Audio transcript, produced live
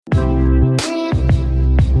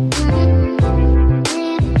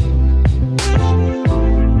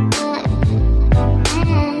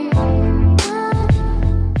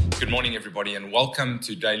everybody, and welcome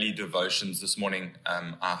to Daily Devotions this morning.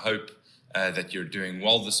 I hope that you're doing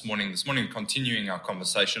well this morning. This morning, continuing our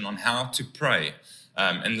conversation on how to pray.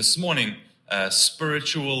 And this morning,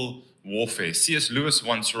 spiritual warfare. C.S. Lewis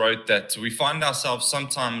once wrote that we find ourselves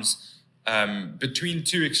sometimes between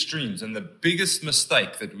two extremes, and the biggest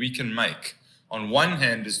mistake that we can make, on one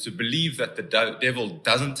hand, is to believe that the devil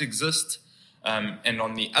doesn't exist, and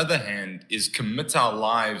on the other hand, is commit our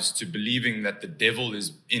lives to believing that the devil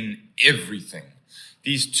is in everything.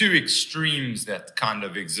 These two extremes that kind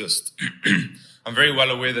of exist. I'm very well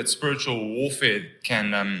aware that spiritual warfare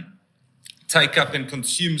can take up and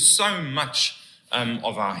consume so much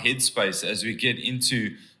of our headspace as we get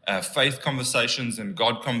into faith conversations and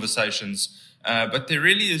God conversations. But there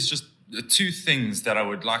really is just the two things that I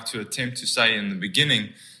would like to attempt to say in the beginning.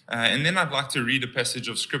 And then I'd like to read a passage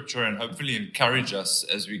of scripture and hopefully encourage us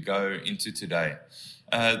as we go into today.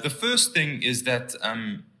 The first thing is that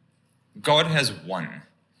God has won.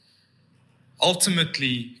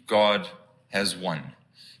 Ultimately, God has won.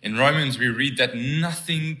 In Romans, we read that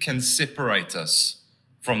nothing can separate us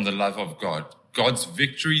from the love of God. God's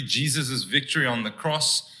victory, Jesus' victory on the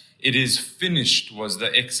cross, it is finished, was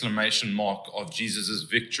the exclamation mark of Jesus'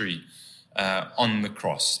 victory on the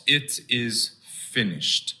cross. It is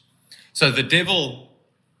finished. So the devil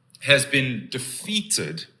has been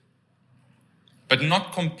defeated, but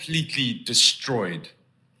not completely destroyed,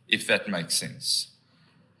 if that makes sense.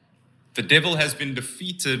 The devil has been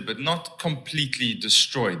defeated, but not completely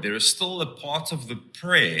destroyed. There is still a part of the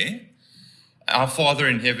prayer, Our Father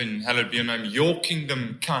in heaven, hallowed be your name, your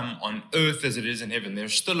kingdom come on earth as it is in heaven.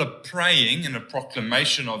 There's still a praying and a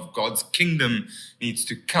proclamation of God's kingdom needs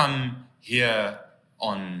to come here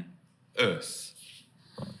on earth.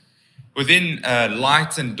 Within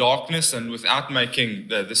light and darkness, and without making,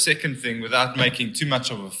 the second thing, without making too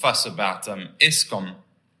much of a fuss about Eskom,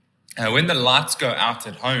 when the lights go out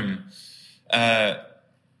at home,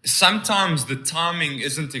 sometimes the timing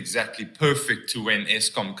isn't exactly perfect to when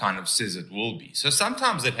Eskom kind of says it will be. So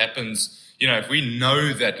sometimes it happens, if we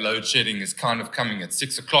know that load shedding is kind of coming at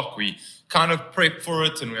 6 o'clock, we kind of prep for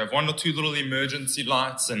it, and we have one or two little emergency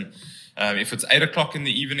lights, and if it's 8 o'clock in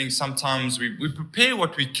the evening, sometimes we prepare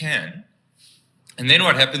what we can. And then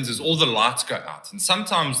what happens is all the lights go out. And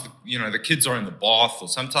sometimes, the kids are in the bath, or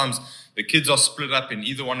sometimes the kids are split up in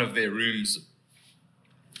either one of their rooms.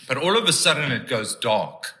 But all of a sudden it goes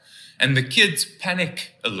dark. And the kids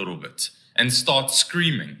panic a little bit and start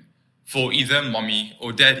screaming for either mommy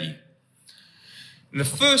or daddy. And the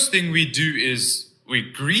first thing we do is we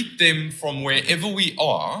greet them from wherever we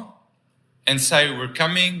are and say, we're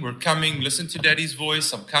coming, listen to daddy's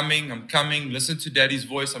voice, I'm coming, listen to daddy's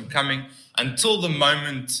voice, I'm coming, until the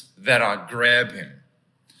moment that I grab him.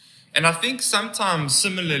 And I think sometimes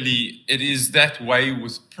similarly, it is that way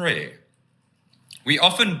with prayer. We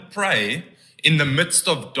often pray in the midst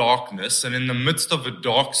of darkness and in the midst of a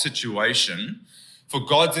dark situation for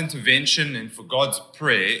God's intervention and for God's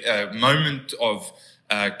prayer, a moment of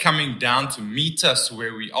coming down to meet us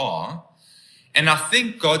where we are. And I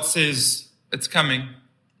think God says, it's coming,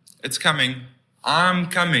 I'm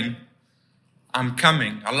coming.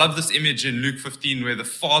 I love this image in Luke 15 where the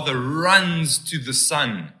Father runs to the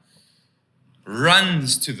Son.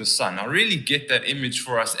 I really get that image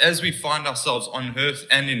for us as we find ourselves on earth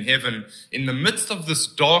and in heaven in the midst of this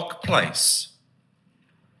dark place.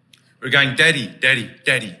 We're going, Daddy, Daddy,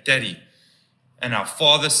 Daddy, Daddy. And our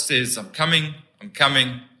Father says, I'm coming.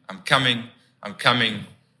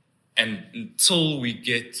 And until we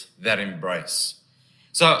get that embrace.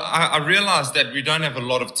 So I realize that we don't have a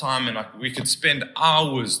lot of time, and we could spend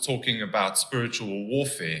hours talking about spiritual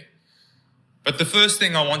warfare. But the first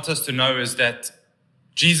thing I want us to know is that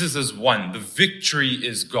Jesus has won. The victory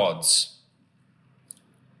is God's.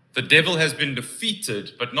 The devil has been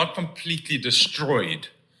defeated, but not completely destroyed.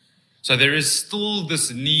 So there is still this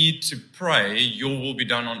need to pray, your will be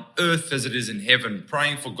done on earth as it is in heaven,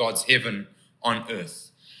 praying for God's heaven on earth.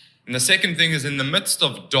 And the second thing is in the midst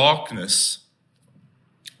of darkness,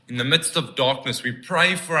 we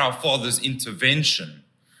pray for our Father's intervention.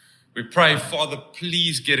 We pray, Father,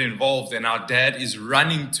 please get involved. And our dad is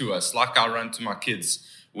running to us like I run to my kids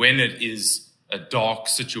when it is a dark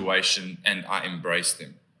situation and I embrace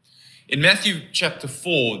them. In Matthew chapter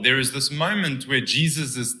 4, there is this moment where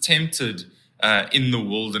Jesus is tempted in the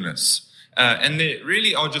wilderness. And there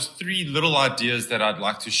really are just three little ideas that I'd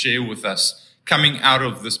like to share with us coming out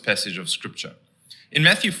of this passage of Scripture. In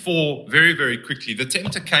Matthew 4, very, very quickly, the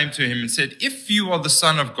tempter came to him and said, if you are the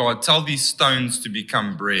Son of God, tell these stones to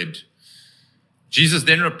become bread. Jesus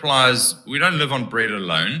then replies, we don't live on bread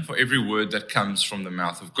alone, for every word that comes from the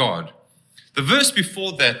mouth of God. The verse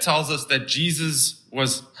before that tells us that Jesus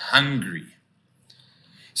was hungry.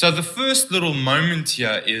 So the first little moment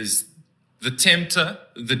here is the tempter,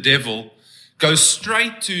 the devil, goes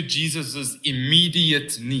straight to Jesus'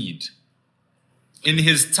 immediate need in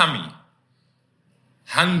his tummy,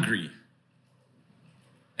 hungry.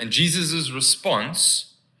 And Jesus'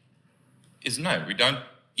 response is no, we don't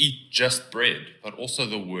eat just bread, but also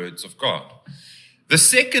the words of God. The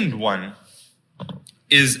second one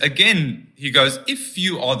is, again, he goes, if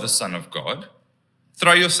you are the Son of God,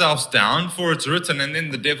 throw yourselves down, for it's written. And then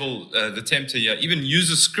the devil, the tempter here, even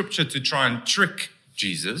uses scripture to try and trick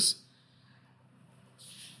Jesus.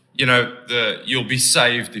 You know, you'll be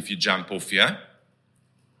saved if you jump off here.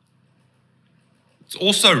 It's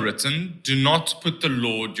also written, do not put the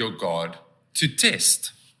Lord your God to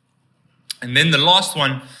test. And then the last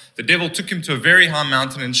one, the devil took him to a very high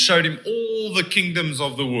mountain and showed him all the kingdoms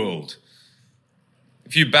of the world.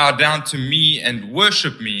 If you bow down to me and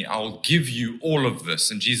worship me, I will give you all of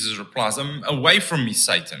this. And Jesus replies, away from me,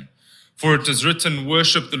 Satan, for it is written,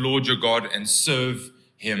 worship the Lord your God and serve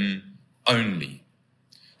him only.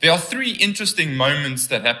 There are three interesting moments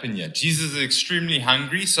that happen here. Jesus is extremely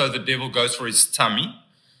hungry, so the devil goes for his tummy.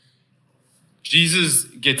 Jesus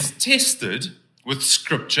gets tested with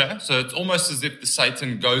scripture, so it's almost as if the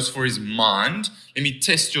Satan goes for his mind. Let me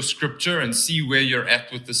test your scripture and see where you're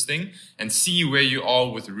at with this thing and see where you are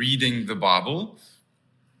with reading the Bible.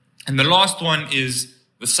 And the last one is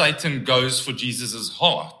the Satan goes for Jesus'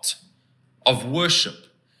 heart of worship.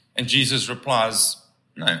 And Jesus replies,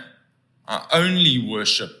 no, I only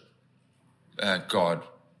worship God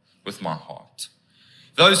with my heart.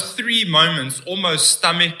 Those three moments, almost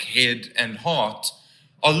stomach, head, and heart,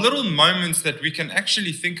 are little moments that we can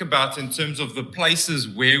actually think about in terms of the places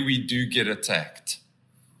where we do get attacked.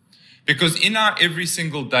 Because in our every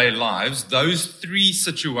single day lives, those three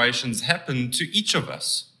situations happen to each of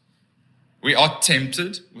us. We are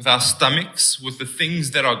tempted with our stomachs, with the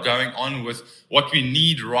things that are going on, with what we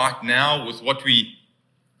need right now, with what we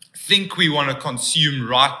think we want to consume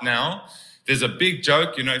right now. There's a big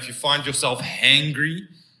joke, if you find yourself hangry,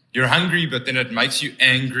 you're hungry, but then it makes you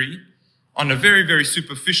angry. On a very, very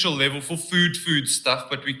superficial level for food stuff,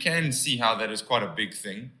 but we can see how that is quite a big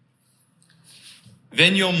thing.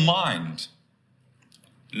 Then your mind.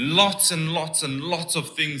 Lots and lots and lots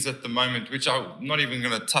of things at the moment, which I'm not even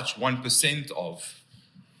going to touch 1% of,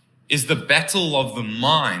 is the battle of the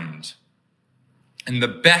mind and the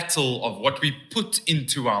battle of what we put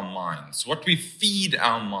into our minds, what we feed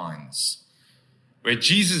our minds. Where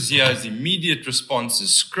Jesus here, his immediate response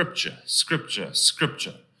is scripture, scripture,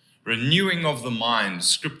 scripture. Renewing of the mind,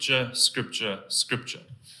 scripture, scripture, scripture.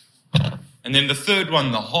 And then the third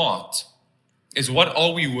one, the heart, is what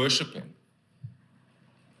are we worshiping?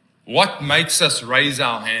 What makes us raise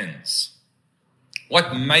our hands?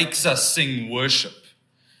 What makes us sing worship?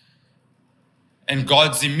 And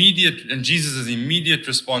Jesus' immediate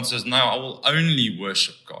response is, no, I will only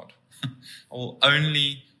worship God. I will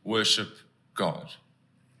only worship God.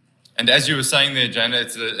 And as you were saying there, Jana,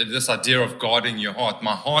 it's this idea of guarding your heart.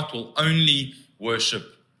 My heart will only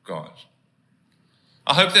worship God.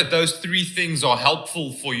 I hope that those three things are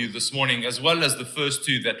helpful for you this morning, as well as the first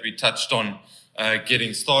two that we touched on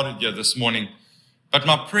getting started here this morning. But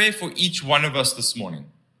my prayer for each one of us this morning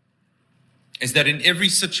is that in every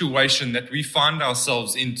situation that we find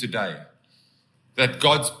ourselves in today, that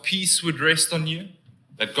God's peace would rest on you,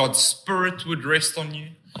 that God's Spirit would rest on you,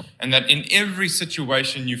 and that in every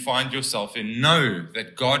situation you find yourself in, know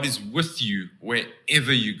that God is with you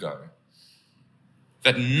wherever you go.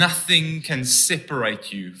 That nothing can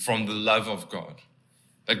separate you from the love of God.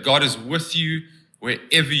 That God is with you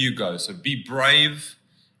wherever you go. So be brave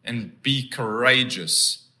and be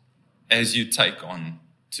courageous as you take on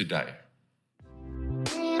today.